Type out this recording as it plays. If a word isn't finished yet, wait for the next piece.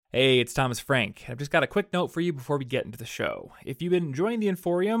Hey, it's Thomas Frank. I've just got a quick note for you before we get into the show. If you've been enjoying the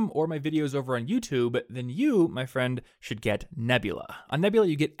Inforium or my videos over on YouTube, then you, my friend, should get Nebula. On Nebula,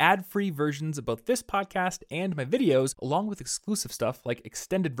 you get ad-free versions of both this podcast and my videos, along with exclusive stuff like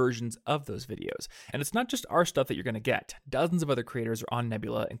extended versions of those videos. And it's not just our stuff that you're going to get. Dozens of other creators are on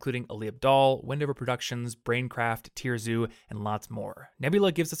Nebula, including Ali Abdaal, Wendover Productions, Braincraft, Tierzoo, and lots more.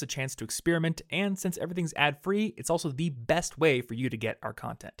 Nebula gives us a chance to experiment, and since everything's ad-free, it's also the best way for you to get our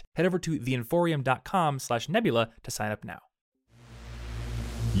content. Head over to theinforium.com/nebula to sign up now.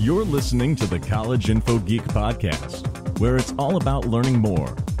 You're listening to the College Info Geek Podcast, where it's all about learning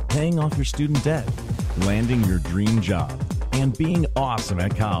more, paying off your student debt, landing your dream job, and being awesome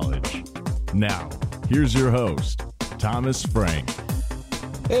at college. Now, here's your host, Thomas Frank.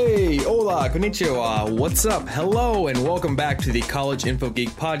 Hey, hola, konnichiwa, what's up? Hello, and welcome back to the College Info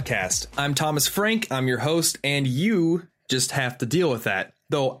Geek Podcast. I'm Thomas Frank, I'm your host, and you just have to deal with that.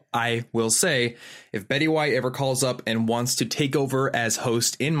 Though I will say, if Betty White ever calls up and wants to take over as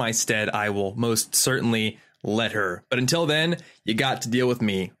host in my stead, I will most certainly let her. But until then, you got to deal with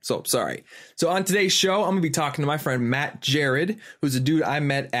me. So sorry. So on today's show, I'm going to be talking to my friend Matt Jared, who's a dude I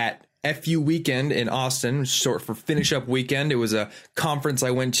met at FU Weekend in Austin, short for Finish Up Weekend. It was a conference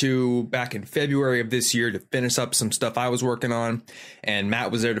I went to back in February of this year to finish up some stuff I was working on. And Matt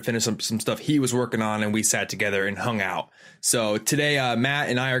was there to finish up some stuff he was working on, and we sat together and hung out. So today, Matt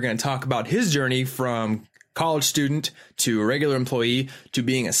and I are going to talk about his journey from college student to a regular employee to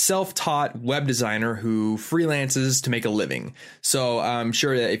being a self-taught web designer who freelances to make a living. So I'm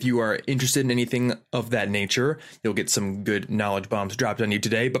sure that if you are interested in anything of that nature, you'll get some good knowledge bombs dropped on you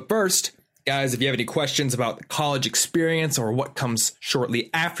today. But first, guys, if you have any questions about the college experience or what comes shortly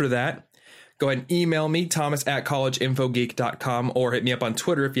after that, go ahead and email me, thomas@collegeinfogeek.com, or hit me up on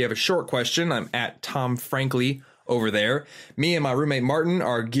Twitter if you have a short question. I'm at Tom Frankly over there. Me and my roommate Martin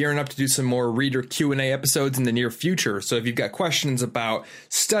are gearing up to do some more reader Q&A episodes in the near future. So if you've got questions about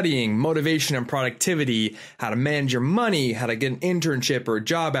studying, motivation and productivity, how to manage your money, how to get an internship or a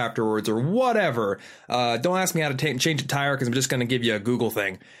job afterwards or whatever, don't ask me how to change a tire because I'm just going to give you a Google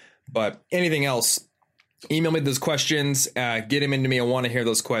thing. But anything else, email me those questions, get them into me. I want to hear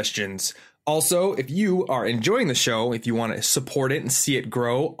those questions. Also, if you are enjoying the show, if you want to support it and see it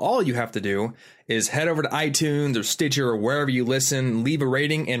grow, all you have to do is head over to iTunes or Stitcher or wherever you listen, leave a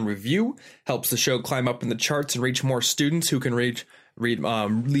rating and review. Helps the show climb up in the charts and reach more students who can leave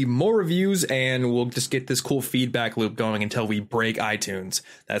more reviews, and we'll just get this cool feedback loop going until we break iTunes.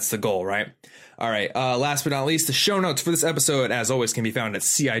 That's the goal, right? All right. Last but not least, the show notes for this episode, as always, can be found at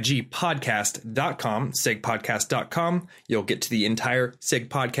cigpodcast.com, sigpodcast.com. You'll get to the entire Sig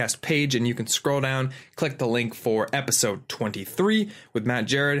Podcast page, and you can scroll down, click the link for episode 23 with Matt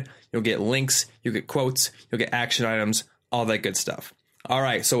Jared. You'll get links, you'll get quotes, you'll get action items, all that good stuff. All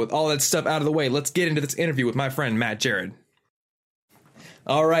right. So with all that stuff out of the way, let's get into this interview with my friend Matt Jared.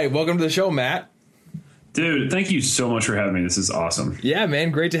 All right. Welcome to the show, Matt. Dude, thank you so much for having me. This is awesome. Yeah,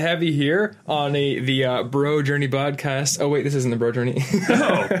 man. Great to have you here on the Bro Journey podcast. Oh, wait, this isn't the Bro Journey.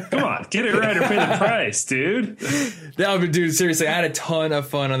 Oh, come on. Get it right or pay the price, dude. No, but dude, seriously, I had a ton of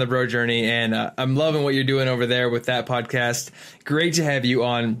fun on the Bro Journey, and I'm loving what you're doing over there with that podcast. Great to have you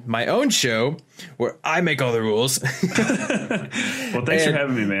on my own show where I make all the rules. Well, thanks for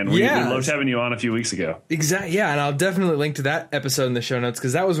having me, man. We loved having you on a few weeks ago. Exactly. Yeah, and I'll definitely link to that episode in the show notes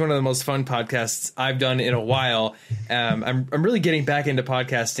because that was one of the most fun podcasts I've done in a while. I'm really getting back into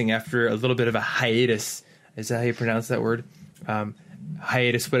podcasting after a little bit of a hiatus. Is that how you pronounce that word?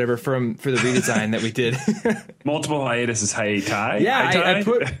 Hiatus, whatever, for the redesign that we did. Multiple hiatuses, hiati? Yeah, I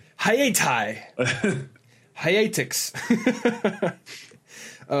put hiati. Hiatix.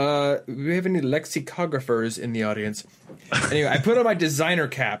 We have any lexicographers in the audience? Anyway, I put on my designer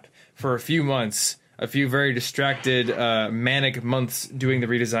cap for a few months, a few very distracted, manic months doing the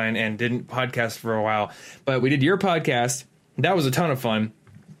redesign, and didn't podcast for a while. But we did your podcast. That was a ton of fun.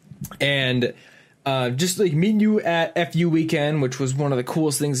 And just like meeting you at FU Weekend, which was one of the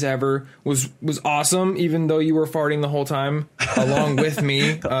coolest things ever, was awesome. Even though you were farting the whole time along with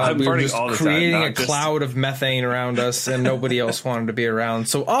me, we were just creating a cloud of methane around us, and nobody else wanted to be around.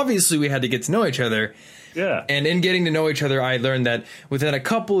 So obviously, we had to get to know each other. Yeah. And in getting to know each other, I learned that within a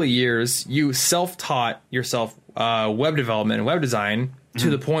couple of years, you self-taught yourself web development and web design to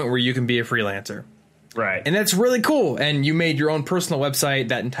the point where you can be a freelancer. Right. And that's really cool. And you made your own personal website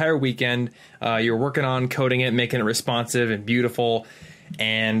that entire weekend. You were working on coding it, making it responsive and beautiful.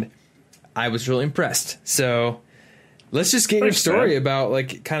 And I was really impressed. So let's just get your story about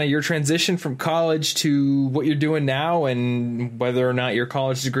like kind of your transition from college to what you're doing now and whether or not your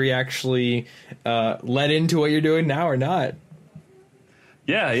college degree actually led into what you're doing now or not.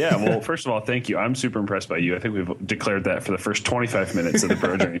 Yeah. Well, first of all, thank you. I'm super impressed by you. I think we've declared that for the first 25 minutes of the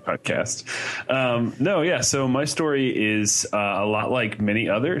Bro Journey podcast. So my story is a lot like many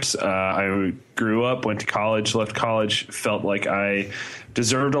others. I grew up, went to college, left college, felt like I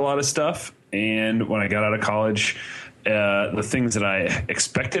deserved a lot of stuff. And when I got out of college, the things that I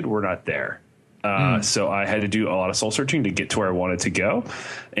expected were not there. So I had to do a lot of soul searching to get to where I wanted to go.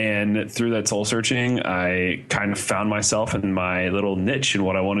 And through that soul searching, I kind of found myself in my little niche in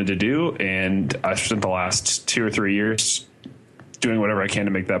what I wanted to do. And I spent the last 2 or 3 years doing whatever I can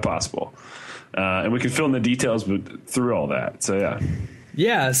to make that possible. And we can fill in the details through all that. So, yeah.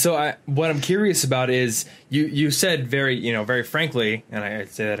 Yeah. So what I'm curious about is you said very frankly, and I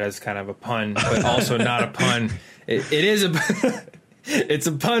say that as kind of a pun, but also not a pun. It is a it's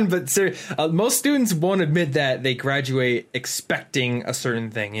a pun, but most students won't admit that they graduate expecting a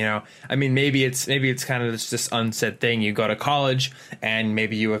certain thing. I mean, maybe it's kind of this unsaid thing. You go to college and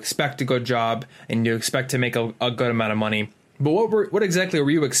maybe you expect a good job and you expect to make a good amount of money. But what exactly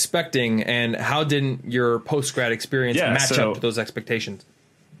were you expecting, and how didn't your post-grad experience match up to those expectations?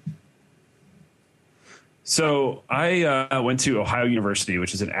 So I went to Ohio University,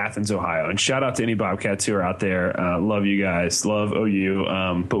 which is in Athens, Ohio, and shout out to any Bobcats who are out there. Love you guys. Love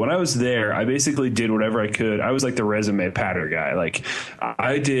OU. But when I was there, I basically did whatever I could. I was like the resume patter guy. Like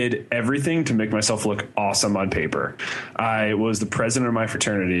I did everything to make myself look awesome on paper. I was the president of my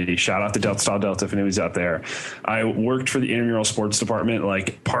fraternity. Shout out to Delta Tau Delta if anybody's out there. I worked for the intramural sports department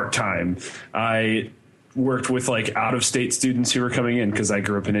like part-time. I worked with like out-of-state students who were coming in because I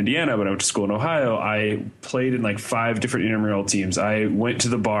grew up in Indiana, but I went to school in Ohio. I played in like 5 different intramural teams. I went to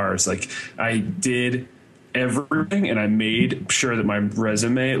the bars. Like I did everything, and I made sure that my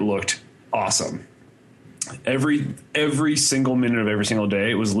resume looked awesome. Every single minute of every single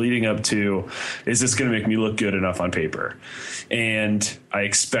day, it was leading up to, is this going to make me look good enough on paper? And I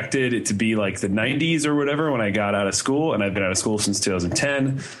expected it to be like the 90s or whatever when I got out of school, and I've been out of school since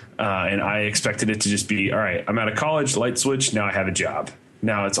 2010. And I expected it to just be, all right, I'm out of college, light switch, now I have a job.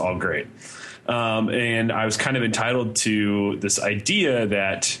 Now it's all great. And I was kind of entitled to this idea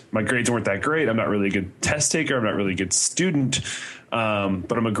that my grades weren't that great. I'm not really a good test taker. I'm not really a good student.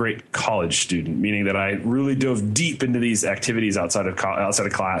 But I'm a great college student, meaning that I really dove deep into these activities outside of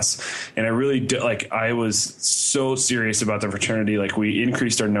class. And I really I was so serious about the fraternity. Like we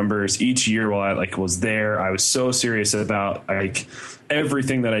increased our numbers each year while I was there. I was so serious about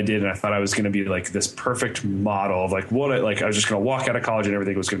everything that I did. And I thought I was going to be like this perfect model of I was just going to walk out of college and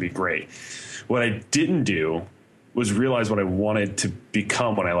everything was going to be great. What I didn't do was realize what I wanted to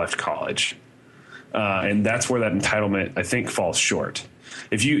become when I left college. And that's where that entitlement, I think, falls short.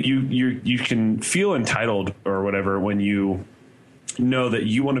 If you can feel entitled or whatever when you know that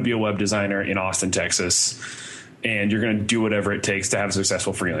you want to be a web designer in Austin, Texas, and you're going to do whatever it takes to have a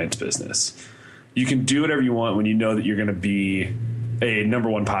successful freelance business. You can do whatever you want when you know that you're going to be a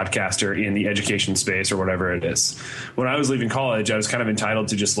 #1 podcaster in the education space or whatever it is. When I was leaving college, I was kind of entitled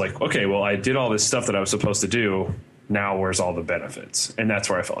to just okay, well, I did all this stuff that I was supposed to do. Now where's all the benefits? And that's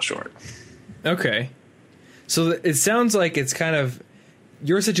where I fell short. Okay. So it sounds like it's kind of,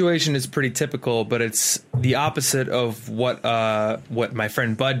 your situation is pretty typical, but it's the opposite of what my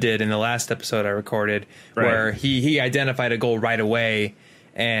friend Bud did in the last episode I recorded, right, where he identified a goal right away.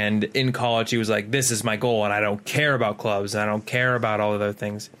 And in college, he was like, this is my goal, and I don't care about clubs, and I don't care about all other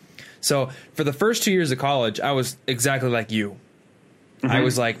things. So for the first 2 years of college, I was exactly like you. Mm-hmm. I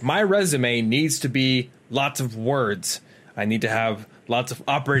was like, my resume needs to be lots of words. I need to have lots of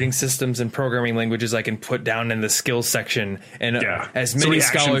operating systems and programming languages I can put down in the skills section, and as many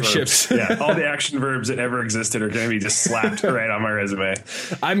scholarships. All the action verbs that ever existed are going to be just slapped right on my resume.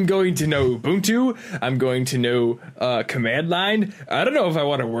 I'm going to know Ubuntu. I'm going to know command line. I don't know if I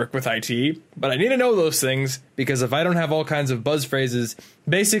want to work with IT, but I need to know those things, because if I don't have all kinds of buzz phrases,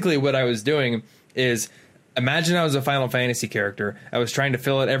 basically what I was doing is, imagine I was a Final Fantasy character. I was trying to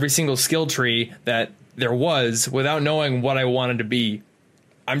fill out every single skill tree that there was without knowing what I wanted to be.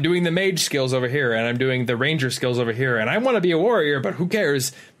 I'm doing the mage skills over here, and I'm doing the ranger skills over here, and I want to be a warrior, but who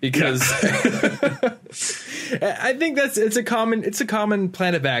cares? Because I think it's a common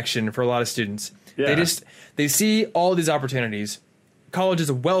plan of action for a lot of students. Yeah. They see all these opportunities. College is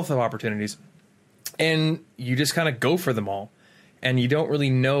a wealth of opportunities, and you just kind of go for them all. And you don't really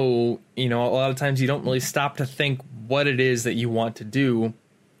know, a lot of times you don't really stop to think what it is that you want to do,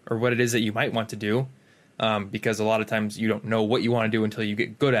 or what it is that you might want to do. Because a lot of times you don't know what you want to do until you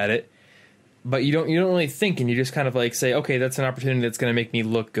get good at it, but you don't really think, and you just kind of say, okay, that's an opportunity that's going to make me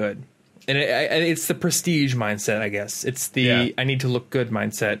look good. And it's the prestige mindset, I guess. It's the I need to look good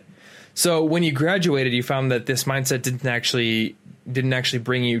mindset. So when you graduated, you found that this mindset didn't actually didn't actually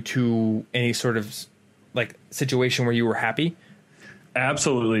bring you to any sort of like situation where you were happy?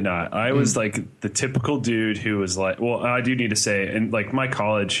 Absolutely not. I was like the typical dude who was like, well, I do need to say, and like my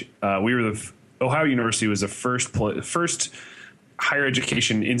college, Ohio University was the first higher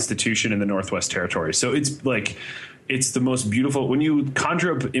education institution in the Northwest Territory. So it's like, it's the most beautiful. When you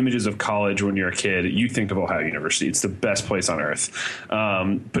conjure up images of college when you're a kid, you think of Ohio University. It's the best place on earth.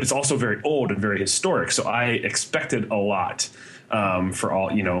 But it's also very old and very historic. So I expected a lot.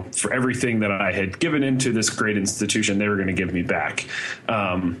 For everything that I had given into this great institution, they were going to give me back.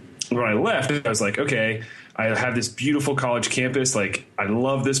 When I left, I was like, okay, I have this beautiful college campus. Like, I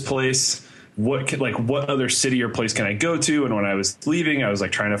love this place. What other city or place can I go to? And when I was leaving, I was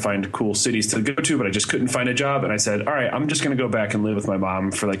like trying to find cool cities to go to, but I just couldn't find a job. And I said, all right, I'm just going to go back and live with my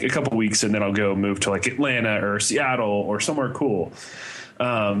mom for like a couple weeks, and then I'll go move to like Atlanta or Seattle or somewhere cool.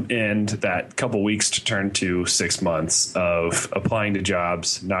 And that couple weeks turned to 6 months of applying to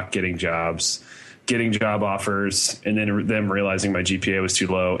jobs, not getting jobs, getting job offers, and then them realizing my GPA was too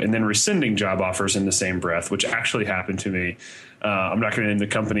low, and then rescinding job offers in the same breath, which actually happened to me. I'm not going to name the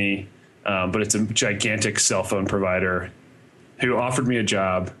company, but it's a gigantic cell phone provider who offered me a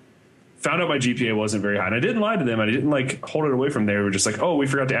job, found out my GPA wasn't very high. And I didn't lie to them. I didn't like hold it away from them. They were just like, oh, we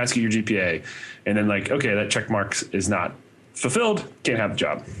forgot to ask you your GPA. And then like, okay, that check mark is not fulfilled, can't have the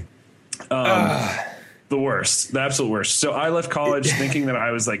job. The worst, the absolute worst. So I left college thinking that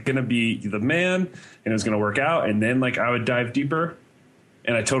I was like going to be the man and it was going to work out. And then like I would dive deeper,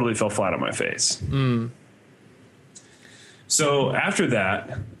 and I totally fell flat on my face. So after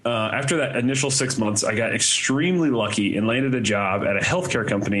that initial 6 months, I got extremely lucky and landed a job at a healthcare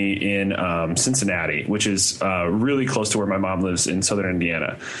company in Cincinnati, which is really close to where my mom lives in Southern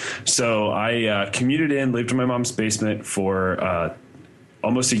Indiana. So I commuted in, lived in my mom's basement for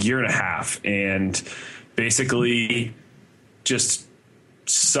almost a year and a half, and basically just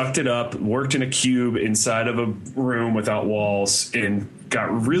sucked it up, worked in a cube inside of a room without walls, and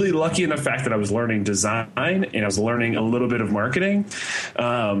got really lucky in the fact that I was learning design and I was learning a little bit of marketing. But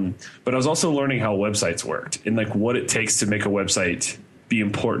I was also learning how websites worked and like what it takes to make a website be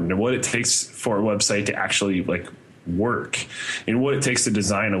important, and what it takes for a website to actually like work, and what it takes to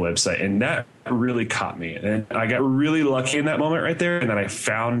design a website. And that really caught me. And I got really lucky in that moment right there. And then I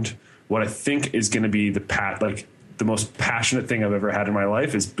found what I think is going to be the most passionate thing I've ever had in my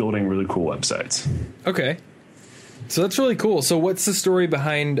life is building really cool websites. Okay. So that's really cool. So what's the story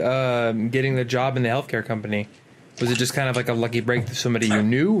behind getting the job in the healthcare company? Was it just kind of like a lucky break to somebody you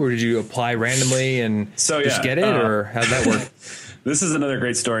knew, or did you apply randomly and just get it, or how'd that work? This is another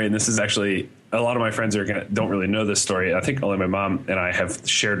great story, and this is actually a lot of my friends don't really know this story. I think only my mom and I have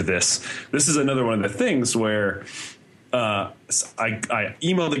shared this. This is another one of the things where I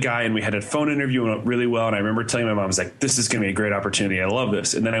emailed the guy, and we had a phone interview, and it went really well. And I remember telling my mom, I was like, this is going to be a great opportunity. I love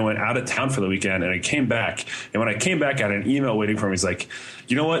this. And then I went out of town for the weekend, and I came back. And when I came back, I had an email waiting for me. He's like,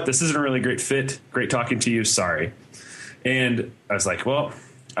 you know what? This isn't a really great fit. Great talking to you. Sorry. And I was like, well,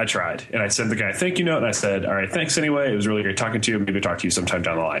 I tried. And I sent the guy a thank you note, and I said, all right, thanks anyway. It was really great talking to you. Maybe talk to you sometime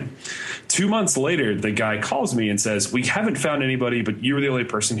down the line. 2 months later, the guy calls me and says, we haven't found anybody, but you were the only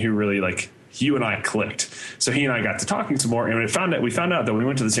person who really like, you and I clicked. So he and I got to talking some more, and we found out that we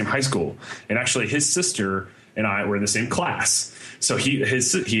went to the same high school, and actually his sister and I were in the same class. So he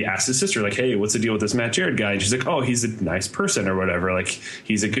asked his sister, like, hey, what's the deal with this Matt Jared guy? And she's like, oh, he's a nice person or whatever. Like,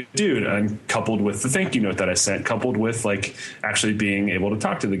 he's a good dude. And coupled with the thank you note that I sent, coupled with like actually being able to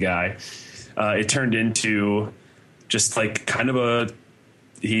talk to the guy, it turned into just like kind of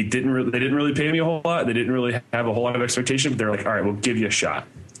they didn't really pay me a whole lot. They didn't really have a whole lot of expectation, but they're like, all right, we'll give you a shot.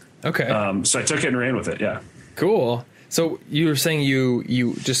 Okay. So I took it and ran with it. Yeah. Cool. So you were saying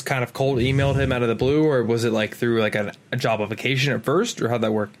you just kind of cold emailed him out of the blue, or was it like through like a job application at first, or how'd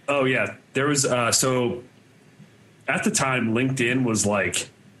that work? Oh yeah, there was. So at the time, LinkedIn was like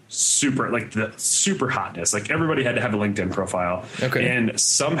the super hotness. Like everybody had to have a LinkedIn profile. Okay. And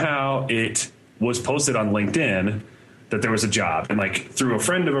somehow it was posted on LinkedIn that there was a job, and like through a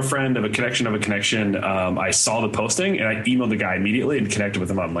friend of a friend of a connection of a connection, I saw the posting, and I emailed the guy immediately and connected with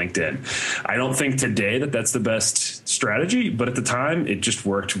him on LinkedIn. I don't think today that that's the best strategy, but at the time it just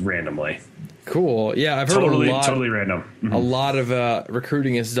worked randomly. Cool. Yeah, I've heard totally random. Mm-hmm. A lot of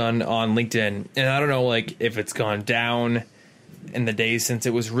recruiting is done on LinkedIn, and I don't know like if it's gone down in the days since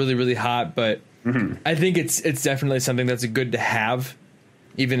it was really, really hot, but I think it's definitely something that's good to have,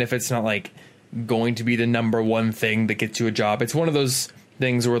 even if it's not like going to be the number one thing that gets you a job. It's one of those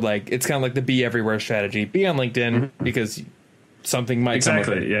things where like it's kind of like the be everywhere strategy. Be on LinkedIn because something might come of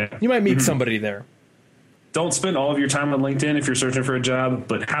it. Yeah, you might meet somebody there. Don't spend all of your time on LinkedIn if you're searching for a job,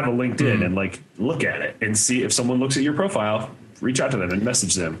 but have a LinkedIn and like look at it and see if someone looks at your profile. reach out to them and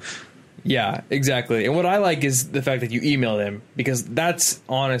message them. Yeah, exactly. And what I like is the fact that you email them, because that's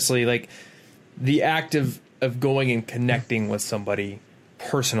honestly like the act of going and connecting with somebody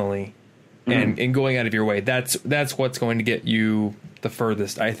personally and going out of your way. That's what's going to get you the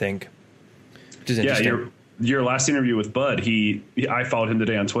furthest, I think. Which is interesting. Yeah, your last interview with Bud, I followed him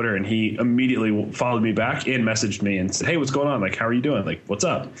today on Twitter, and he immediately followed me back and messaged me and said, "Hey, what's going on? Like, how are you doing? Like, what's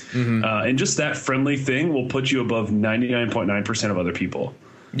up?" And just that friendly thing will put you above 99.9% of other people.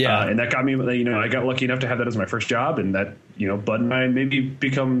 Yeah. And that got me, I got lucky enough to have that as my first job, and that, Bud and I maybe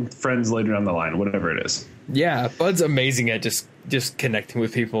become friends later down the line, whatever it is. Yeah. Bud's amazing at just connecting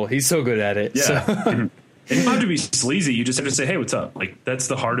with people. He's so good at it. Yeah. So. And you don't have to be sleazy. You just have to say, "Hey, what's up?" Like, that's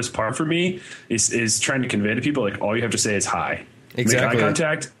the hardest part for me is trying to convey to people, like, all you have to say is hi. Exactly. Make eye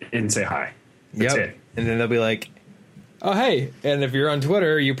contact and say hi. That's it. And then they'll be like, "Oh, hey." And if you're on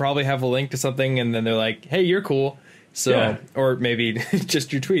Twitter, you probably have a link to something, and then they're like, "Hey, you're cool." So, Yeah. Or maybe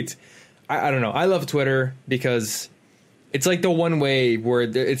just your tweets. I don't know. I love Twitter because it's like the one way where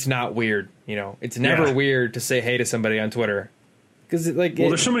it's not weird. It's never weird to say hey to somebody on Twitter. Because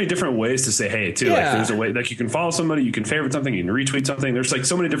there's so many different ways to say hey too. Yeah. Like, there's a way, like, you can follow somebody, you can favorite something, you can retweet something. There's like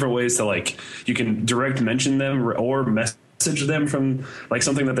so many different ways to, like, you can direct mention them or message them from like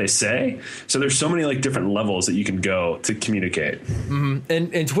something that they say. So there's so many like different levels that you can go to communicate.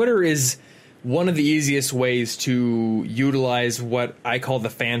 And Twitter is one of the easiest ways to utilize what I call the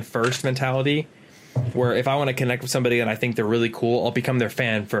fan first mentality, where if I want to connect with somebody and I think they're really cool, I'll become their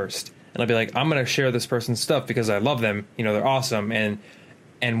fan first. And I'll be like, I'm going to share this person's stuff because I love them. They're awesome.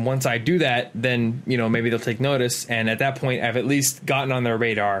 And once I do that, then, maybe they'll take notice. And at that point, I've at least gotten on their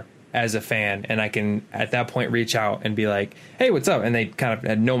radar as a fan. And I can, at that point, reach out and be like, "Hey, what's up?" And they kind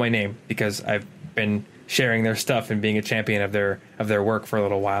of know my name because I've been sharing their stuff and being a champion of their work for a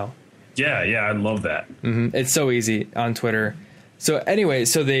little while. Yeah, I love that. It's so easy on Twitter. So anyway,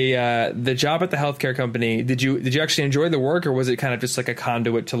 so the job at the healthcare company, did you actually enjoy the work, or was it kind of just like a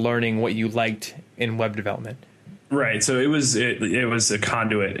conduit to learning what you liked in web development? Right. So it was a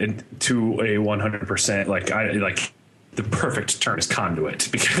conduit to a 100%. Like the perfect term is conduit,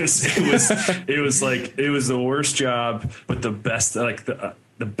 because it was the worst job, but the best, the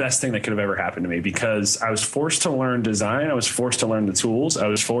best thing that could have ever happened to me, because I was forced to learn design. I was forced to learn the tools. I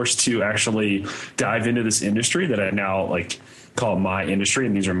was forced to actually dive into this industry that I now call my industry,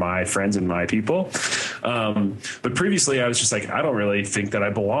 and these are my friends and my people. But previously I was just like, I don't really think that I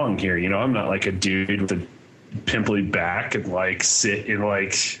belong here. I'm not like a dude with a pimply back and sit in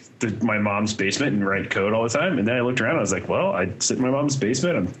my mom's basement and write code all the time. And then I looked around and I was like, well, I sit in my mom's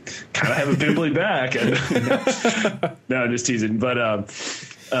basement. I'm kind of have a pimply back. And no, I'm just teasing. But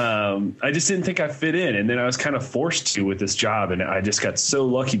I just didn't think I fit in. And then I was kind of forced to with this job. And I just got so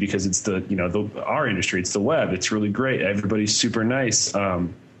lucky because it's our industry, it's the web. It's really great. Everybody's super nice.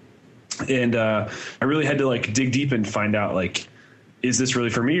 And I really had to dig deep and find out, is this really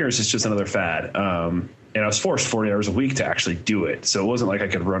for me, or is this just another fad? And I was forced 40 hours a week to actually do it. So it wasn't like I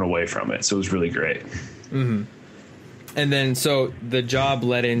could run away from it. So it was really great. Mm-hmm. And then, so the job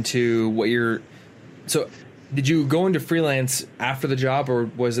led into so did you go into freelance after the job, or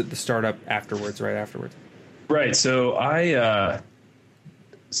was it the startup right afterwards? Right. So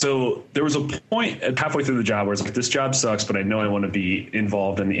so there was a point halfway through the job where it's like, this job sucks, but I know I want to be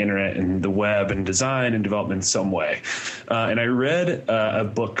involved in the internet and the web and design and development in some way. And I read a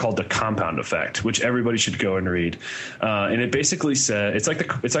book called The Compound Effect, which everybody should go and read. And it basically said, it's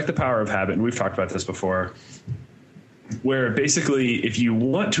like the power of habit. And we've talked about this before, where basically if you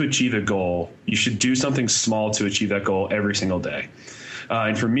want to achieve a goal, you should do something small to achieve that goal every single day.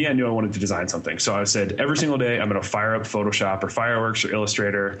 And for me, I knew I wanted to design something. So I said, every single day, I'm going to fire up Photoshop or Fireworks or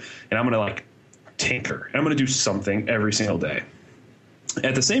Illustrator, and I'm going to tinker. And I'm going to do something every single day.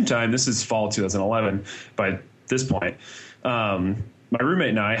 At the same time, this is fall 2011 by this point. My roommate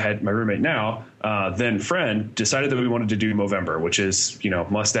and I my roommate now, then friend, decided that we wanted to do Movember, which is,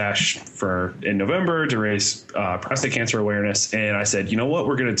 mustache in November to raise prostate cancer awareness. And I said, you know what,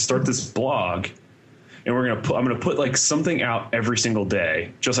 we're going to start this blog. And I'm going to put something out every single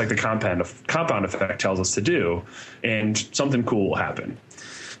day, just like the compound effect tells us to do, and something cool will happen.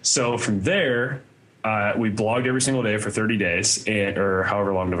 So from there, we blogged every single day for 30 days, or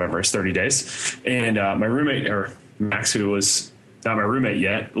however long November is, 30 days. And my roommate, or Max, who was not my roommate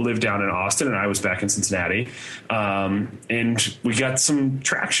yet, lived down in Austin, and I was back in Cincinnati. And we got some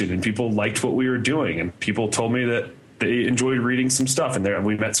traction, and people liked what we were doing, and people told me that they enjoyed reading some stuff, and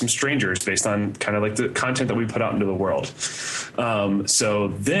we met some strangers based on kind of the content that we put out into the world. So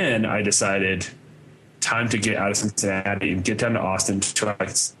then I decided time to get out of Cincinnati and get down to Austin so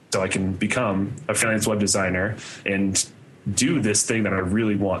I can become a freelance web designer and do this thing that I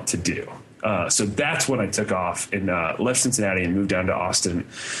really want to do. So that's when I took off and left Cincinnati and moved down to Austin,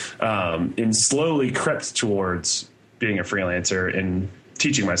 and slowly crept towards being a freelancer and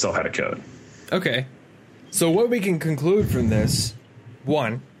teaching myself how to code. Okay. So what we can conclude from this,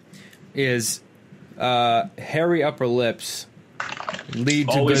 one, is hairy upper lips lead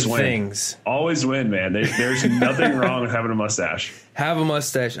to Always good win. things. Always win, man. There's nothing wrong with having a mustache. Have a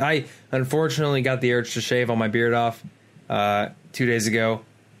mustache. I unfortunately got the urge to shave all my beard off 2 days ago,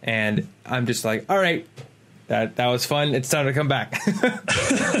 and I'm just like, all right, that was fun. It's time to come back.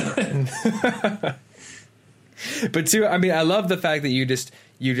 But two, I mean, I love the fact that you just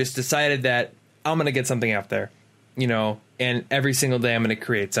decided that I'm gonna get something out there, you know, and every single day I'm gonna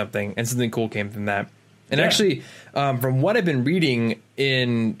create something, and something cool came from that. And Yeah. actually, from what I've been reading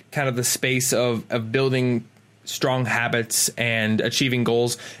in kind of the space of building strong habits and achieving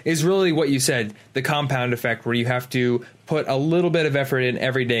goals, is really what you said, the compound effect, where you have to put a little bit of effort in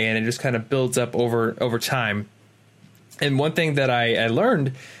every day, and it just kind of builds up over time. And one thing that I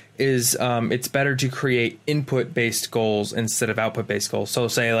learned is it's better to create input-based goals instead of output-based goals. So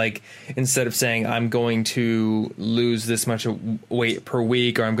say, like, instead of saying I'm going to lose this much weight per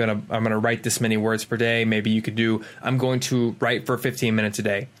week, or I'm gonna write this many words per day, maybe you could do I'm going to write for 15 minutes a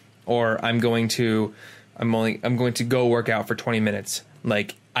day, or I'm going to go work out for 20 minutes.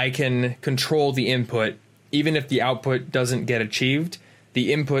 Like, I can control the input, even if the output doesn't get achieved.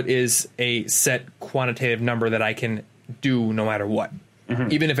 The input is a set quantitative number that I can do no matter what.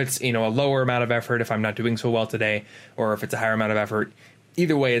 Even if it's, you know, a lower amount of effort, if I'm not doing so well today, or if it's a higher amount of effort,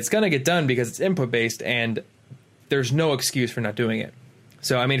 either way, it's going to get done because it's input based, and there's no excuse for not doing it.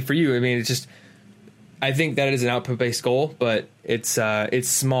 So, I mean, for you, I mean, it's just, I think that is an output based goal, but it's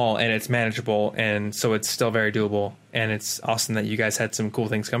small and it's manageable, and so it's still very doable. And it's awesome that you guys had some cool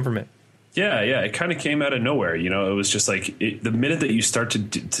things come from it. Yeah, it kind of came out of nowhere. You know, it was just like the minute that you start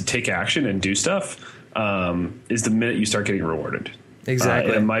to take action and do stuff is the minute you start getting rewarded.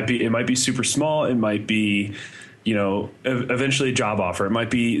 Exactly. It might be super small. It might be, you know, eventually a job offer. It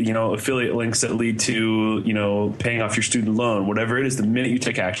might be, you know, affiliate links that lead to, you know, paying off your student loan. Whatever it is, the minute you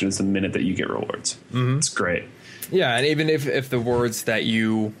take action is the minute that you get rewards. It's great. Yeah, and even if the words that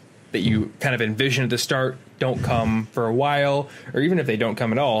you kind of envision at the start don't come for a while, or even if they don't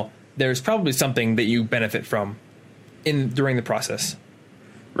come at all, there's probably something that you benefit from during the process.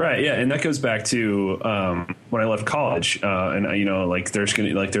 Right. Yeah. And that goes back to when I left college, and you know, like there's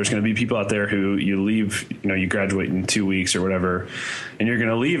gonna be people out there who you leave, you know, you graduate in 2 weeks or whatever, and you're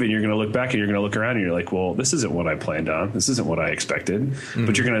gonna leave and you're gonna look back and you're gonna look around and you're like, well, this isn't what I planned on. This isn't what I expected.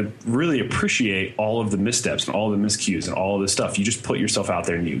 But you're gonna really appreciate all of the missteps and all the miscues and all of this stuff. You just put yourself out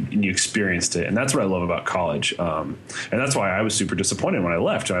there and you experienced it, and that's what I love about college. And that's why I was super disappointed when I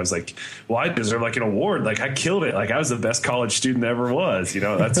left. And I was like, well, I deserve like an award. Like I killed it. Like I was the best college student there ever was. You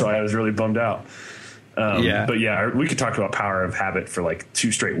know. That's why I was really bummed out. Yeah. But yeah, we could talk about Power of Habit for like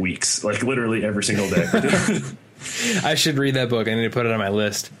 2 straight weeks, like literally every single day. I should read that book. I need to put it on my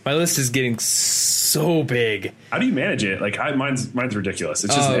list. My list is getting so big. How do you manage it? Like mine's ridiculous.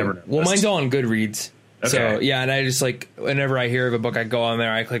 It's just never. Well, mine's all on Goodreads. Okay. So yeah, and I just like whenever I hear of a book, I go on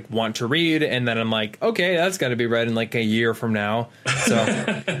there, I click want to read, and then I'm like, okay, that's got to be read in like a year from now. So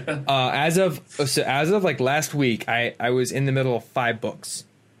as of like last week, I was in the middle of 5 books.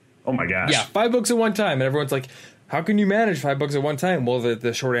 Oh my gosh. Yeah, 5 books at one time, and everyone's like, how can you manage 5 books at one time? Well,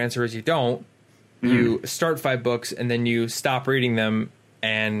 the short answer is you don't. You start 5 books and then you stop reading them,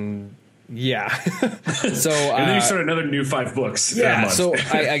 and yeah. So and then you start another new 5 books. in a yeah, month. so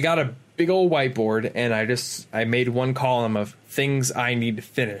I got a big old whiteboard, and I made one column of things I need to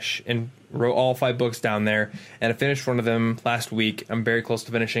finish and wrote all 5 books down there, and I finished one of them last week. I'm very close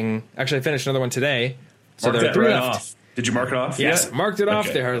to finishing. Actually, I finished another one today. So Mark there are that 3 right left. off. Did you mark it off? Yes, yet? marked it off.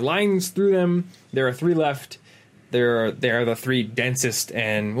 Okay. There are lines through them. There are 3 left. There are the 3 densest,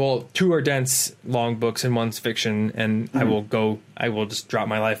 and well, 2 are dense long books and one's fiction, and I will just drop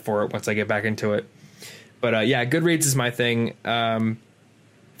my life for it once I get back into it. But yeah, Goodreads is my thing.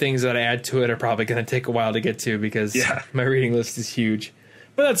 Things that I add to it are probably going to take a while to get to because my reading list is huge,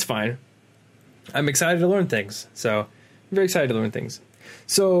 but that's fine. I'm excited to learn things. So I'm very excited to learn things.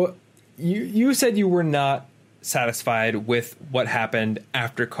 So you said you were not satisfied with what happened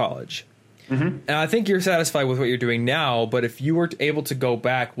after college. And I think you're satisfied with what you're doing now, but if you were able to go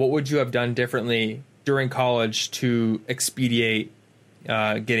back, what would you have done differently during college to expedite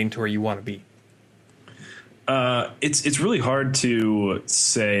getting to where you want to be? It's really hard to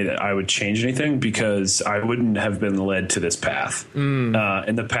say that I would change anything because I wouldn't have been led to this path. And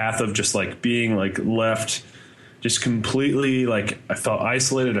the path of just like being like left just completely, like I felt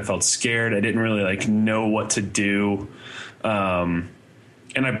isolated. I felt scared. I didn't really like know what to do.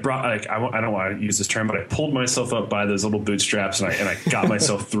 And I brought, like, I don't want to use this term, but I pulled myself up by those little bootstraps and I got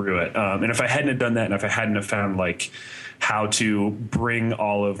myself through it. And if I hadn't have done that, and if I hadn't have found like how to bring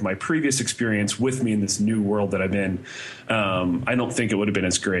all of my previous experience with me in this new world that I'm in, I don't think it would have been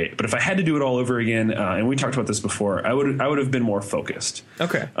as great. But if I had to do it all over again, and we talked about this before, I would have been more focused.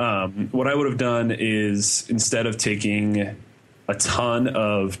 Okay. What I would have done is, instead of taking a ton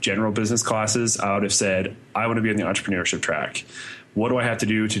of general business classes, I would have said, I want to be on the entrepreneurship track. What do I have to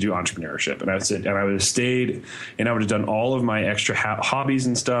do entrepreneurship? And I would have stayed, and I would have done all of my extra hobbies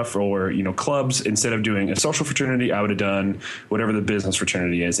and stuff, or, you know, clubs. Instead of doing a social fraternity, I would have done whatever the business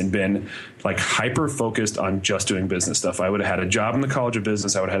fraternity is and been like hyper focused on just doing business stuff. I would have had a job in the College of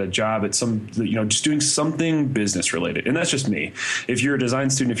Business. I would have had a job at some, you know, just doing something business related. And that's just me. If you're a design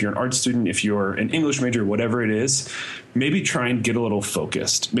student, if you're an art student, if you're an English major, whatever it is, maybe try and get a little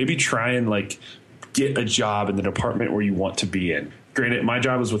focused. Maybe try and like get a job in the department where you want to be in. Granted, my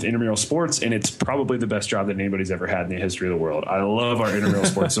job was with intramural sports, and it's probably the best job that anybody's ever had in the history of the world. I love our intramural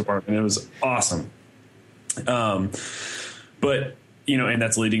sports department. It was awesome. But, you know, and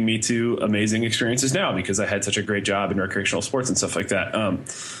that's leading me to amazing experiences now because I had such a great job in recreational sports and stuff like that.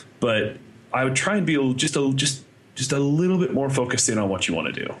 But I would try and be just a little bit more focused in on what you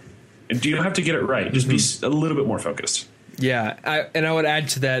want to do. And you don't have to get it right. Just be a little bit more focused. Yeah. I would add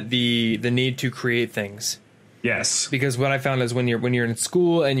to that the need to create things. Yes. Because what I found is when you're in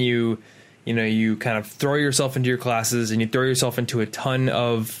school and you kind of throw yourself into your classes and you throw yourself into a ton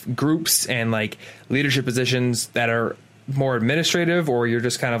of groups and like leadership positions that are more administrative, or you're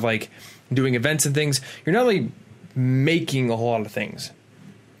just kind of like doing events and things, you're not really making a whole lot of things.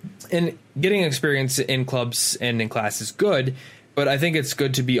 And getting experience in clubs and in class is good, but I think it's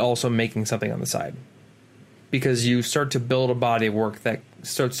good to be also making something on the side, because you start to build a body of work that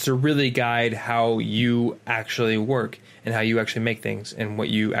starts to really guide how you actually work and how you actually make things and what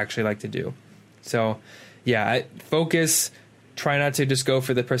you actually like to do. So, yeah, focus, try not to just go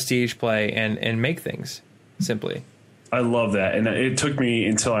for the prestige play and make things simply. I love that. And it took me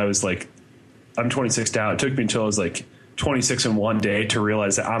until I was like, I'm 26 now. It took me until I was like 26 in one day to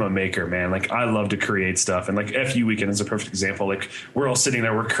realize that I'm a maker, man. Like, I love to create stuff. And like FU weekend is a perfect example. Like, we're all sitting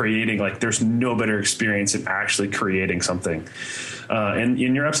there, we're creating, like, there's no better experience in actually creating something. And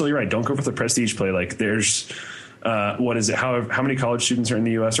you're absolutely right. Don't go for the prestige play. Like, there's, what is it? How many college students are in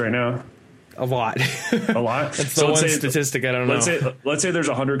the US right now? A lot. A lot. That's the one statistic I don't know. Let's say there's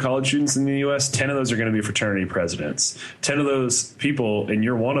 100 college students in the U.S. 10 of those are going to be fraternity presidents. 10 of those people, and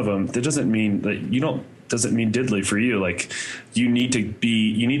you're one of them. That doesn't mean that doesn't mean diddly for you. Like, you need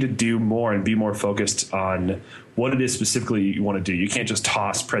to do more and be more focused on what it is specifically you want to do. You can't just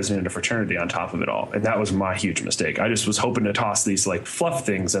toss president of fraternity on top of it all. And that was my huge mistake. I just was hoping to toss these like fluff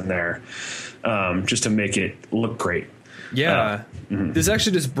things in there, just to make it look great. Yeah. This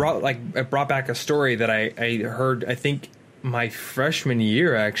actually just brought back a story that I heard, I think my freshman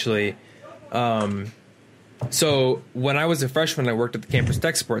year, actually. So when I was a freshman, I worked at the Campus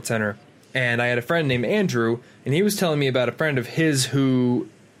Tech Sports Center, and I had a friend named Andrew, and he was telling me about a friend of his who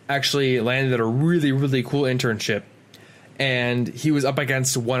actually landed a really, really cool internship. And he was up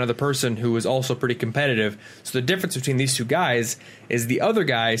against one other person who was also pretty competitive. So the difference between these two guys is the other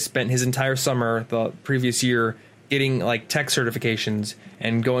guy spent his entire summer the previous year getting like tech certifications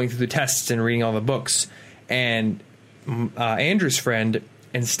and going through the tests and reading all the books. And Andrew's friend,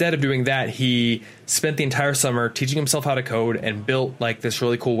 instead of doing that, he spent the entire summer teaching himself how to code and built like this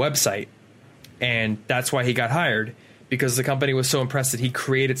really cool website. And that's why he got hired, because the company was so impressed that he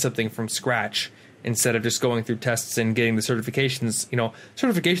created something from scratch instead of just going through tests and getting the certifications. You know,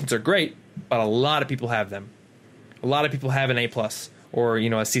 certifications are great, but a lot of people have them. A lot of people have an A+ or, you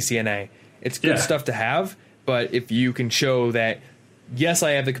know, a CCNA. It's good stuff to have. But if you can show that, yes,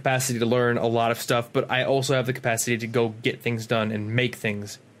 I have the capacity to learn a lot of stuff, but I also have the capacity to go get things done and make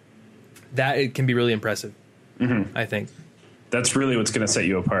things, that it can be really impressive, I think. That's really what's going to set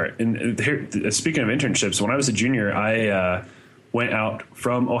you apart. And here, speaking of internships, when I was a junior, I went out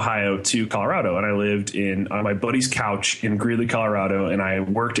from Ohio to Colorado, and I lived on my buddy's couch in Greeley, Colorado, and I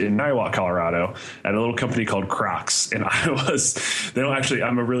worked in Niwot, Colorado at a little company called Crocs. And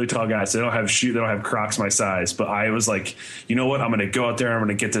I'm a really tall guy, so they don't have Crocs my size, but I was like, you know what? I'm going to go out there, I'm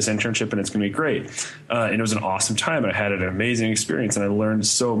going to get this internship, and it's going to be great. And it was an awesome time. I had an amazing experience, and I learned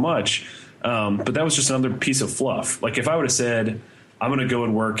so much. But that was just another piece of fluff. Like, if I would have said, I'm going to go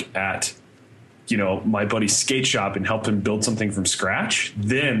and work at, you know, my buddy's skate shop and help him build something from scratch,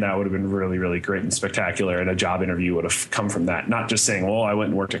 then that would have been really, really great and spectacular. And a job interview would have come from that. Not just saying, well, I went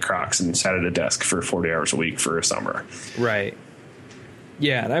and worked at Crocs and sat at a desk for 40 hours a week for a summer. Right.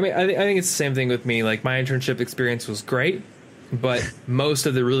 Yeah, and I mean, I think it's the same thing with me. Like, my internship experience was great, but most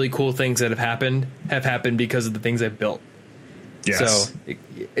of the really cool things that have happened because of the things I've built. Yes. So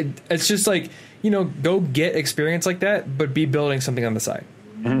it's just like, go get experience like that, but be building something on the side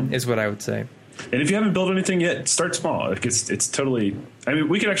is what I would say. And if you haven't built anything yet, start small. Like it's totally. I mean,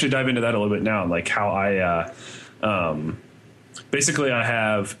 we could actually dive into that a little bit now, like how I. Basically, I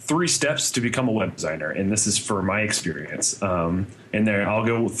have 3 steps to become a web designer, and this is for my experience. And there, I'll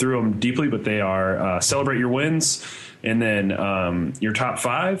go through them deeply, but they are celebrate your wins, and then your top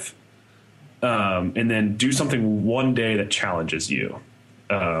 5, and then do something one day that challenges you.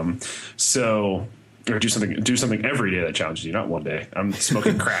 Or do something every day that challenges you, not one day. I'm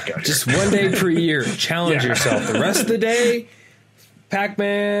smoking crack out here. Just one day per year, challenge yourself. The rest of the day,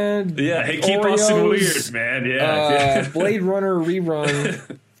 Pac-Man. Yeah, hey, keep Oreos, Austin weird, man. Yeah, Blade Runner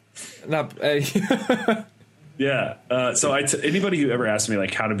rerun. Yeah. So anybody who ever asked me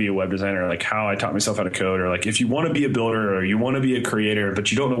like how to be a web designer, like how I taught myself how to code, or like if you want to be a builder or you want to be a creator, but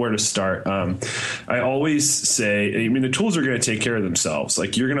you don't know where to start, I always say, I mean, the tools are going to take care of themselves.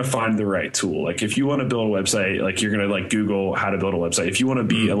 Like you're going to find the right tool. Like if you want to build a website, like you're going to like Google how to build a website. If you want to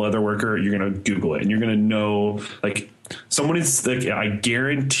be a leather worker, you're going to Google it, and you're going to know like someone is like, I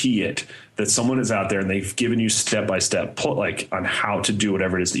guarantee it that someone is out there and they've given you step-by-step like on how to do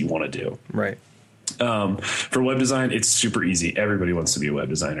whatever it is that you want to do. Right. For web design, it's super easy. Everybody wants to be a web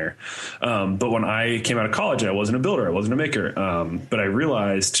designer. But when I came out of college, I wasn't a builder. I wasn't a maker. But I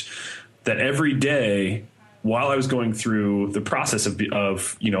realized that every day while I was going through the process of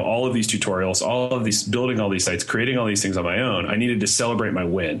all of these tutorials, all of these, building all these sites, creating all these things on my own, I needed to celebrate my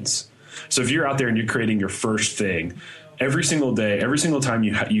wins. So if you're out there and you're creating your first thing, every single day, every single time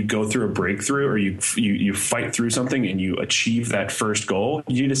you go through a breakthrough or you fight through something and you achieve that first goal,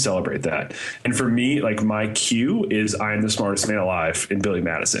 you need to celebrate that. And for me, like my cue is I'm the smartest man alive in Billy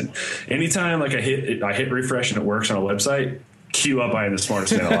Madison. Anytime like I hit refresh and it works on a website, cue up I am the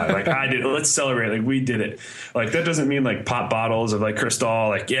smartest man alive. Like I did, let's celebrate. Like we did it. Like that doesn't mean like pop bottles of like Cristal.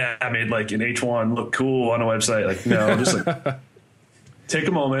 Like, yeah, I made like an H1 look cool on a website. Like, no, just like take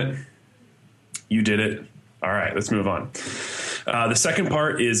a moment. You did it. All right, let's move on. The second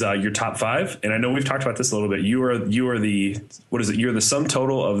part is your top 5, and I know we've talked about this a little bit. You are the You're the sum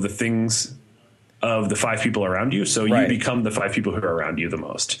total of the things of the 5 people around you. So you become the 5 people who are around you the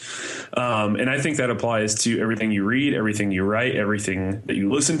most. And I think that applies to everything you read, everything you write, everything that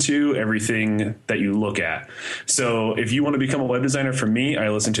you listen to, everything that you look at. So if you want to become a web designer, for me, I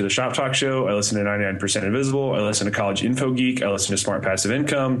listen to the Shop Talk Show. I listen to 99% Invisible. I listen to College Info Geek. I listen to Smart Passive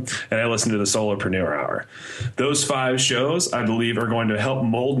Income, and I listen to the Solopreneur Hour. Those 5 shows, I believe, are going to help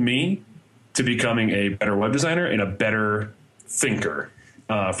mold me to becoming a better web designer and a better thinker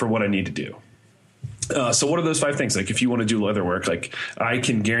for what I need to do. So what are those 5 things? Like if you want to do leather work, like I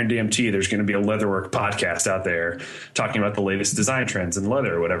can guarantee there's going to be a leatherwork podcast out there talking about the latest design trends in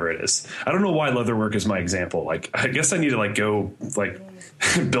leather or whatever it is. I don't know why leatherwork is my example. Like, I guess I need to like go like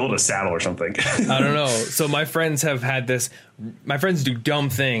build a saddle or something. I don't know. So my friends have had this. My friends do dumb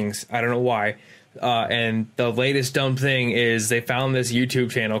things. I don't know why. And the latest dumb thing is they found this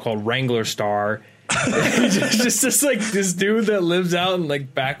YouTube channel called Wrangler Star. just like this dude that lives out in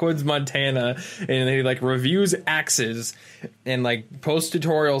like backwoods Montana, and he like reviews axes and like posts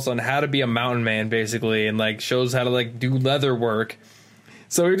tutorials on how to be a mountain man basically, and like shows how to like do leather work.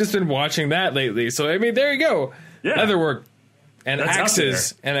 So we've just been watching that lately. So I mean, there you go. Yeah. Leather work and that's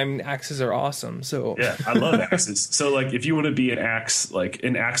axes, and I mean axes are awesome. So yeah, I love axes. So like if you want to be an axe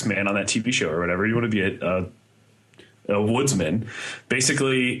man on that TV show or whatever, you want to be a woodsman,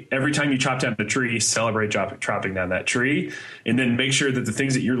 basically every time you chop down a tree, celebrate chopping down that tree, and then make sure that the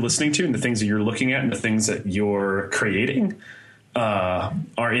things that you're listening to and the things that you're looking at and the things that you're creating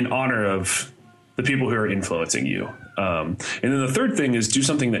are in honor of the people who are influencing you. And then the third thing is do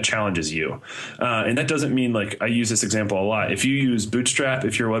something that challenges you. And that doesn't mean like I use this example a lot. If you use Bootstrap,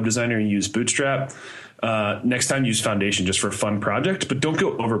 if you're a web designer and you use Bootstrap, next time use Foundation just for a fun project, but don't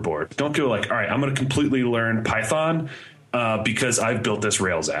go overboard. Don't go like, all right, I'm going to completely learn Python because I've built this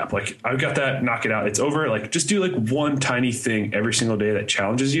Rails app. Like I've got that, knock it out. It's over. Like just do like one tiny thing every single day that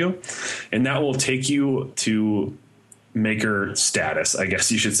challenges you. And that will take you to maker status, I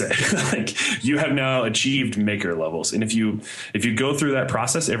guess you should say. Like you have now achieved maker levels. And if you go through that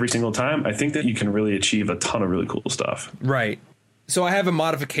process every single time, I think that you can really achieve a ton of really cool stuff. Right. So I have a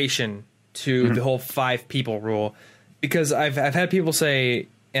modification to the whole 5 people rule, because I've had people say,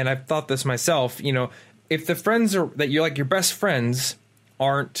 and I've thought this myself, if the friends are that you're like your best friends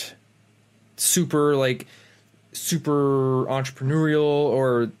aren't super entrepreneurial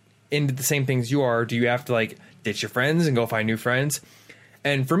or into the same things you are, do you have to like ditch your friends and go find new friends?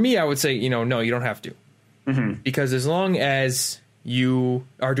 And for me, I would say, no, you don't have to. Because as long as you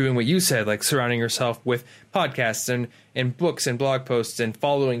are doing what you said, like surrounding yourself with podcasts and books and blog posts and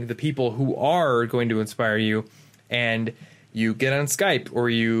following the people who are going to inspire you, and you get on Skype or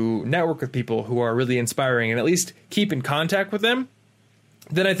you network with people who are really inspiring and at least keep in contact with them,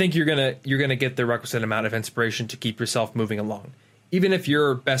 then I think you're gonna get the requisite amount of inspiration to keep yourself moving along. Even if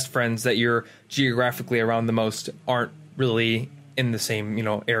your best friends that you're geographically around the most aren't really in the same,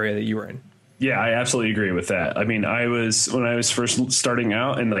 area that you were in. Yeah, I absolutely agree with that. I mean, when I was first starting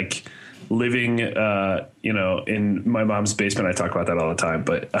out and like living, in my mom's basement, I talk about that all the time.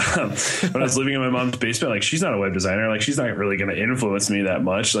 But when I was living in my mom's basement, like she's not a web designer, like she's not really going to influence me that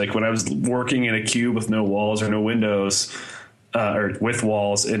much. Like when I was working in a cube with no walls or no windows, or with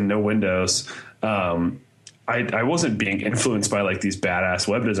walls and no windows, I wasn't being influenced by like these badass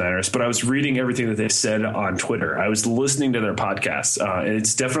web designers, but I was reading everything that they said on Twitter. I was listening to their podcasts. And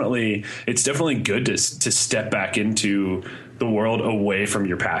it's definitely good to step back into the world away from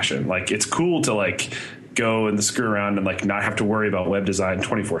your passion. Like it's cool to like go and screw around and like not have to worry about web design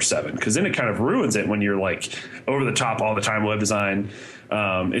 24/7. Cause then it kind of ruins it when you're like over the top all the time web design.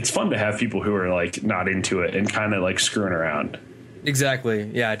 It's fun to have people who are like not into it and kind of like screwing around. Exactly.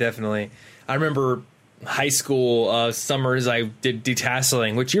 Yeah, definitely. I remember high school summers I did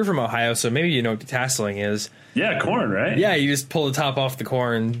detasseling, which you're from Ohio, so maybe you know what detasseling is. Yeah, corn, right? Yeah, you just pull the top off the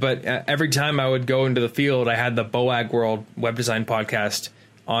corn. But every time I would go into the field, I had the Boag World web design podcast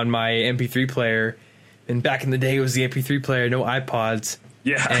on my MP3 player. And back in the day, it was the MP3 player, no iPods.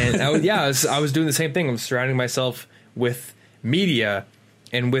 Yeah. And I was doing the same thing. I was surrounding myself with media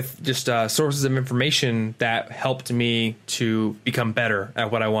and with just sources of information that helped me to become better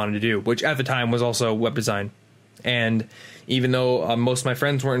at what I wanted to do, which at the time was also web design. And even though most of my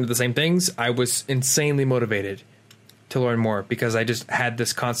friends weren't into the same things, I was insanely motivated to learn more because I just had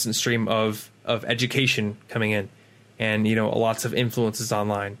this constant stream of education coming in and, lots of influences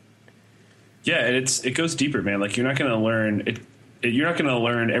online. Yeah, and it goes deeper, man. Like you're not going to learn it. You're not going to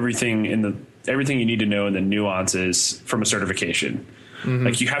learn everything you need to know in the nuances from a certification. Mm-hmm.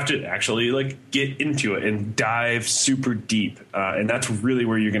 Like you have to actually like get into it and dive super deep, and that's really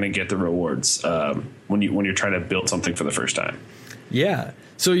where you're going to get the rewards when you're trying to build something for the first time. Yeah.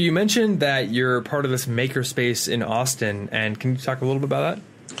 So you mentioned that you're part of this makerspace in Austin, and can you talk a little bit about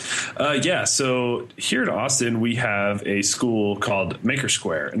that? Yeah. So here in Austin, we have a school called Maker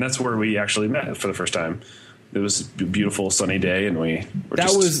Square, and that's where we actually met for the first time. It was a beautiful sunny day, and we were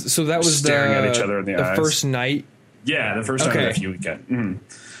that was staring at each other in the eyes. First night. Yeah, the first time in a few weekend. Mm-hmm.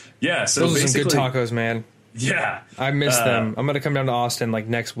 Yeah, so those are some good tacos, man. Yeah, I miss them. I'm gonna come down to Austin like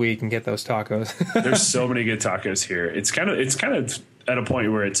next week and get those tacos. There's so many good tacos here. It's kind of at a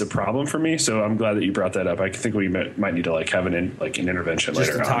point where it's a problem for me. So I'm glad that you brought that up. I think we might need to like have an intervention just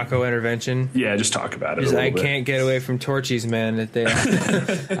later. Just a taco intervention. Yeah, just talk about it. I can't get away from Torchy's, man. I'm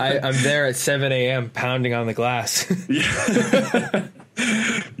there at 7 a.m. pounding on the glass. Yeah.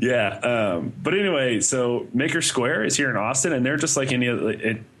 Yeah. But anyway, so Maker Square is here in Austin, and they're just like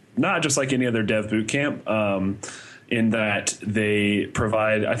not just like any other dev boot camp, in that they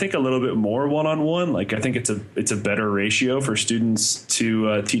provide, I think, a little bit more one-on-one. Like I think it's a better ratio for students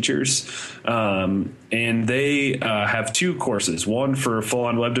to teachers. And they have two courses, one for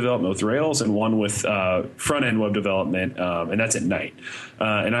full-on web development with Rails and one with front-end web development, and that's at night.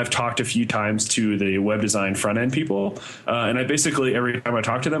 And I've talked a few times to the web design front-end people, and I basically, every time I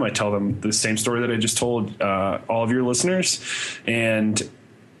talk to them, I tell them the same story that I just told all of your listeners, and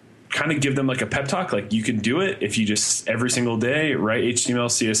kind of give them like a pep talk, like you can do it if you just every single day write HTML,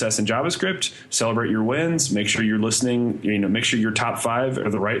 CSS, and JavaScript, celebrate your wins, make sure you're listening, make sure your top 5 are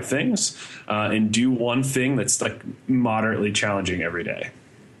the right things, and do one thing that's like moderately challenging every day.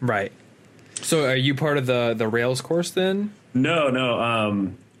 Right. So are you part of the Rails course then?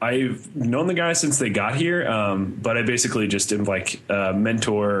 No. I've known the guys since they got here, but I basically just am like a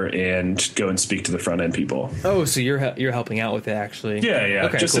mentor and go and speak to the front end people. Oh, so you're helping out with it actually? Yeah.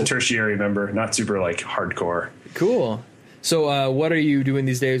 Okay, just cool. A tertiary member, not super like hardcore. Cool. So what are you doing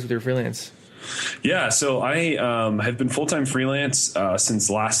these days with your freelance? Yeah, so I have been full-time freelance since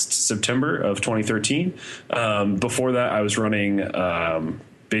last September of 2013. Before that, I was running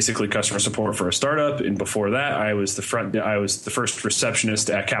basically customer support for a startup, and before that, I was the first receptionist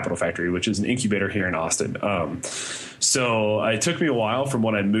at Capital Factory, which is an incubator here in Austin. So it took me a while from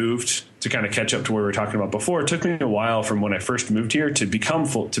when I moved to kind of catch up to where we were talking about before. It took me a while from when I first moved here to become a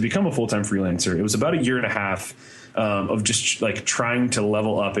full-time freelancer. It was about a year and a half of just like trying to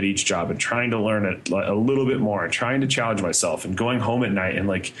level up at each job and trying to learn a little bit more and trying to challenge myself and going home at night and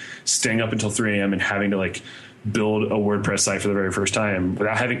like staying up until 3 a.m. and having to like build a WordPress site for the very first time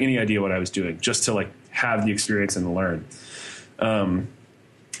without having any idea what I was doing, just to like have the experience and learn.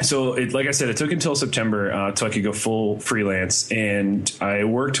 So like I said, it took until September till I could go full freelance, and I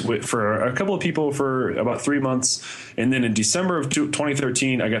worked for a couple of people for about 3 months. And then in December of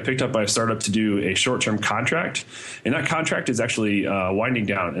 2013, I got picked up by a startup to do a short-term contract. And that contract is actually winding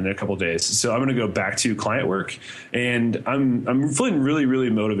down in a couple of days. So I'm going to go back to client work, and I'm feeling really, really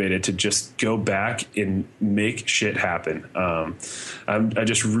motivated to just go back and make shit happen. I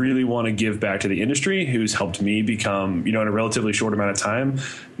just really want to give back to the industry who's helped me become, in a relatively short amount of time,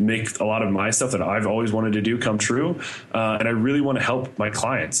 make a lot of my stuff that I've always wanted to do come true. And I really want to help my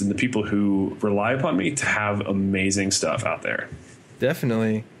clients and the people who rely upon me to have amazing stuff out there.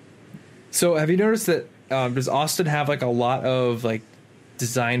 Definitely. So have you noticed that does Austin have like a lot of like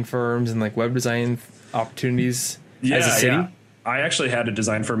design firms and like web design opportunities as a city? Yeah. I actually had a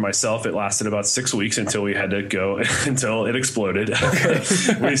design firm myself. It lasted about 6 weeks until we had to go until it exploded. Okay.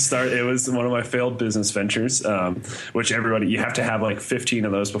 It was one of my failed business ventures, which you have to have like 15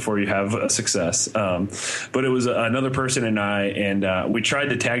 of those before you have a success. But it was another person and we tried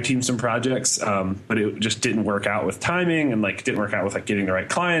to tag team some projects, but it just didn't work out with timing and like didn't work out with like getting the right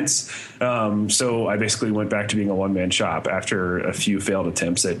clients. So I basically went back to being a one-man shop after a few failed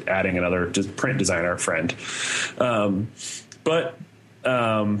attempts at adding another print designer friend. But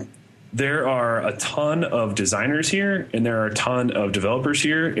there are a ton of designers here, and there are a ton of developers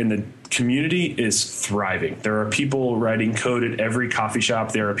here, and the community is thriving. There are people writing code at every coffee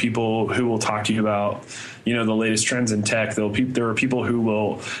shop. There are people who will talk to you about, the latest trends in tech. There are people who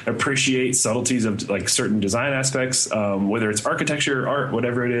will appreciate subtleties of like certain design aspects, whether it's architecture, art,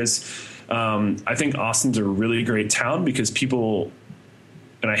 whatever it is. I think Austin's a really great town because people.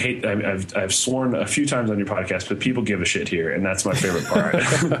 And I've sworn a few times on your podcast, but people give a shit here, and that's my favorite part.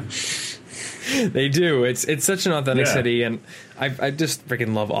 They do. It's such an authentic city, and I just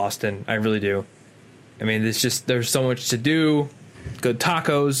freaking love Austin. I really do. I mean, there's so much to do. Good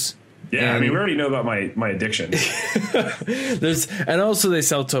tacos. Yeah, we already know about my addiction. And also they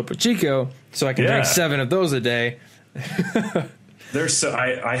sell Topo Chico, so I can drink 7 of those a day.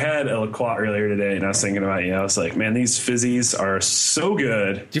 I had a La Croix earlier today, and I was thinking about I was like, man, these fizzies are so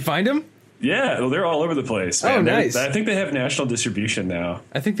good. Did you find them? Yeah, well, they're all over the place. Man. Oh, nice. I think they have national distribution now.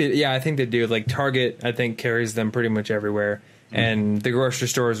 I think they do. Like Target, I think carries them pretty much everywhere, and the grocery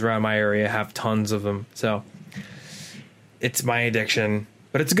stores around my area have tons of them. So it's my addiction,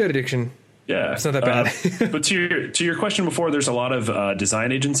 but it's a good addiction. Yeah, it's not that bad. But to your question before, there's a lot of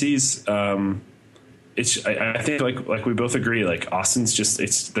design agencies. I think like we both agree, like Austin's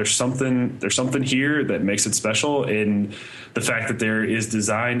there's something here that makes it special, and the fact that there is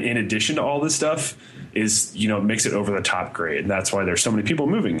design in addition to all this stuff is makes it over the top great, and that's why there's so many people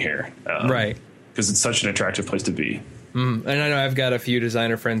moving here, right? Because it's such an attractive place to be. And I know I've got a few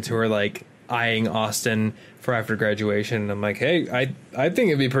designer friends who are like eyeing Austin for after graduation, and I'm like, hey, I think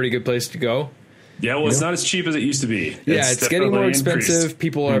it'd be a pretty good place to go. Yeah, well, it's not as cheap as it used to be. It's getting more expensive.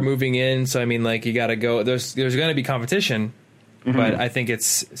 People are moving in, so I mean, like, you got to go. There's going to be competition, but I think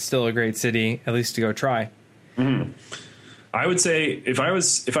it's still a great city, at least to go try. Mm-hmm. I would say if I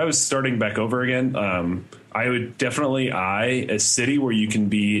was starting back over again, I would definitely eye a city where you can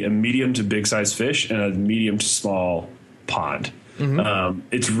be a medium to big size fish and a medium to small pond. Mm-hmm.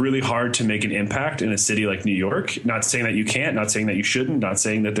 It's really hard to make an impact in a city like New York. Not saying that you can't, not saying that you shouldn't, not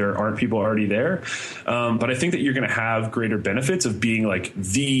saying that there aren't people already there. But I think that you're going to have greater benefits of being like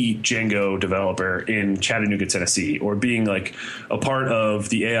the Django developer in Chattanooga, Tennessee, or being like a part of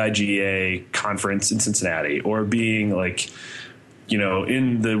the AIGA conference in Cincinnati, or being like,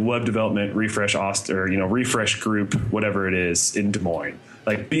 in the web development refresh refresh group, whatever it is in Des Moines.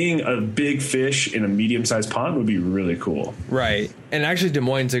 Like being a big fish in a medium-sized pond would be really cool. Right. And actually Des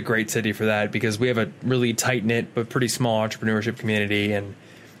Moines is a great city for that because we have a really tight-knit but pretty small entrepreneurship community. And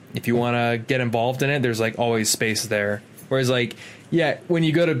if you want to get involved in it, there's like always space there. Whereas like, when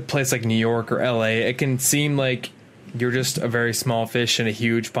you go to a place like New York or LA, it can seem like you're just a very small fish in a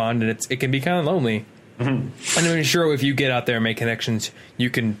huge pond, and it can be kind of lonely. Mm-hmm. And I'm sure if you get out there and make connections,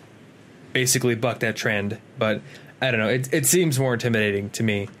 you can basically buck that trend. But I don't know. It seems more intimidating to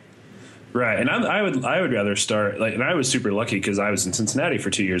me. Right. And I would rather start and I was super lucky because I was in Cincinnati for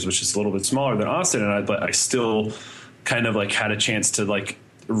 2 years, which is a little bit smaller than Austin. But I still kind of like had a chance to like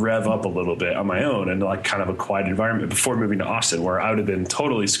rev up a little bit on my own and like kind of a quiet environment before moving to Austin, where I would have been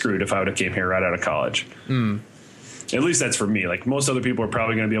totally screwed if I would have came here right out of college. At least that's for me. Like most other people are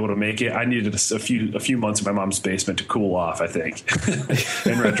probably going to be able to make it. I needed a few months in my mom's basement to cool off, I think,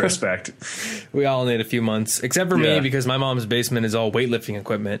 in retrospect. We all need a few months, except for me, because my mom's basement is all weightlifting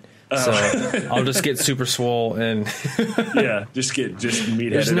equipment. So I'll just get super swole and just meat.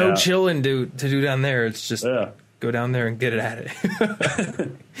 There's no chilling to do down there. It's just go down there and get it at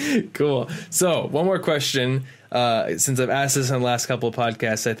it. Cool. So one more question. Since I've asked this on the last couple of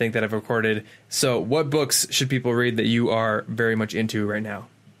podcasts, I think that I've recorded. So what books should people read that you are very much into right now?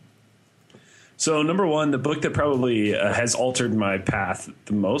 So number one, the book that probably has altered my path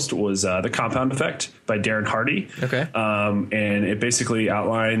the most was The Compound Effect by Darren Hardy. Okay. And it basically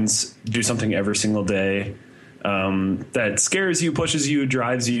outlines do something every single day that scares you, pushes you,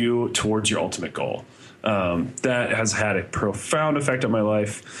 drives you towards your ultimate goal. That has had a profound effect on my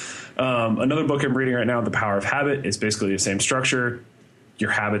life. Another book I'm reading right now, The Power of Habit, is basically the same structure.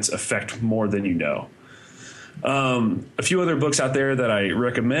 Your habits affect more than you know. A few other books out there that I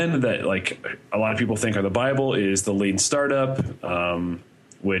recommend that like a lot of people think are the Bible is The Lean Startup,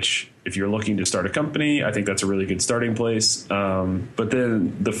 which if you're looking to start a company, I think that's a really good starting place. But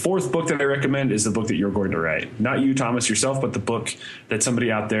then the fourth book that I recommend is the book that you're going to write. Not you, Thomas, yourself, but the book that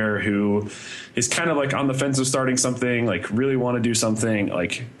somebody out there who is kind of like on the fence of starting something, like really want to do something.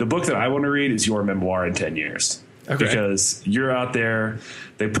 Like the book that I want to read is Your Memoir in 10 Years. Okay. Because you're out there,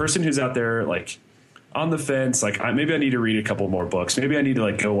 the person who's out there like on the fence, like maybe I need to read a couple more books. Maybe I need to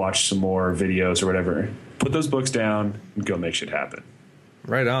like go watch some more videos or whatever. Put those books down and go make shit happen.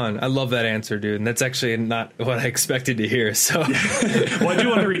 Right on. I love that answer, dude. And that's actually not what I expected to hear. So, well, I do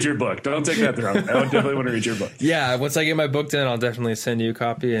want to read your book. Don't take that the wrong way. I definitely want to read your book. Yeah. Once I get my book done, I'll definitely send you a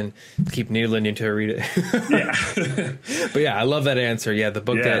copy and keep needling you to read it. Yeah. But yeah, I love that answer. Yeah. The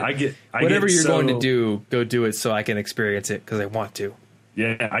book whatever you're going to do, go do it so I can experience it because I want to.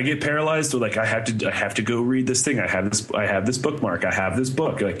 Yeah, I get paralyzed with like I have to go read this thing. I have this bookmark. I have this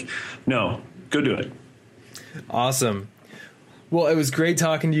book. Like, no, go do it. Awesome. Well, it was great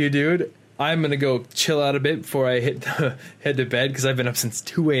talking to you, dude. I'm gonna go chill out a bit before I head to bed because I've been up since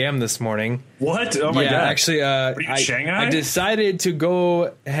 2 a.m. this morning. What? Oh my god! Actually, Shanghai? I decided to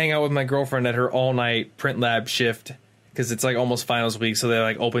go hang out with my girlfriend at her all-night print lab shift because it's like almost finals week, so they're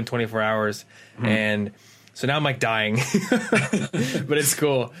like open 24 hours and. So now I'm like dying, but it's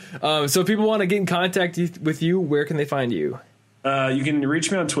cool. So if people want to get in contact with you, where can they find you? You can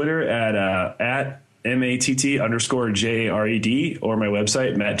reach me on Twitter at MATT_JARED or my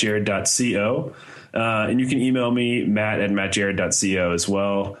website, mattjared.co. And you can email me, matt@mattjared.co as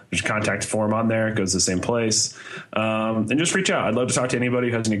well. There's a contact form on there. It goes to the same place. And just reach out. I'd love to talk to anybody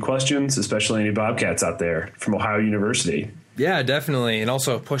who has any questions, especially any Bobcats out there from Ohio University. Yeah, definitely. And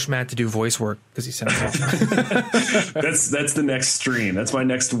also push Matt to do voice work because he sounds awesome. That's the next stream. That's my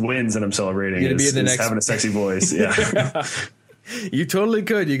next wins that I'm celebrating is having a sexy voice. Yeah. You totally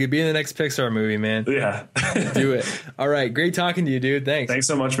could. You could be in the next Pixar movie, man. Yeah. Do it. All right. Great talking to you, dude. Thanks. Thanks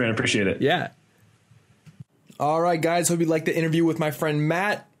so much, man. I appreciate it. Yeah. All right, guys. Hope you liked the interview with my friend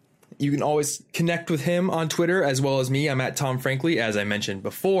Matt. You can always connect with him on Twitter as well as me. I'm at Tom Frankly, as I mentioned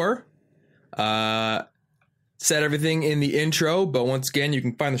before. Said everything in the intro, but once again, you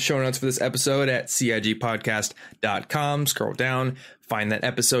can find the show notes for this episode at cigpodcast.com. Scroll down, find that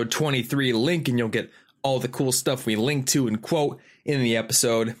episode 23 link, and you'll get all the cool stuff we link to and quote in the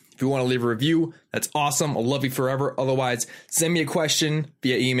episode. If you want to leave a review, that's awesome. I'll love you forever. Otherwise, send me a question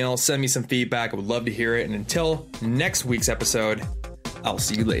via email. Send me some feedback. I would love to hear it. And until next week's episode, I'll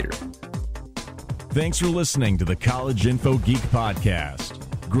see you later. Thanks for listening to the College Info Geek Podcast.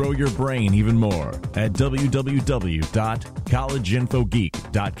 Grow your brain even more at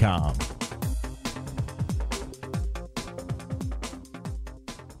www.collegeinfogeek.com.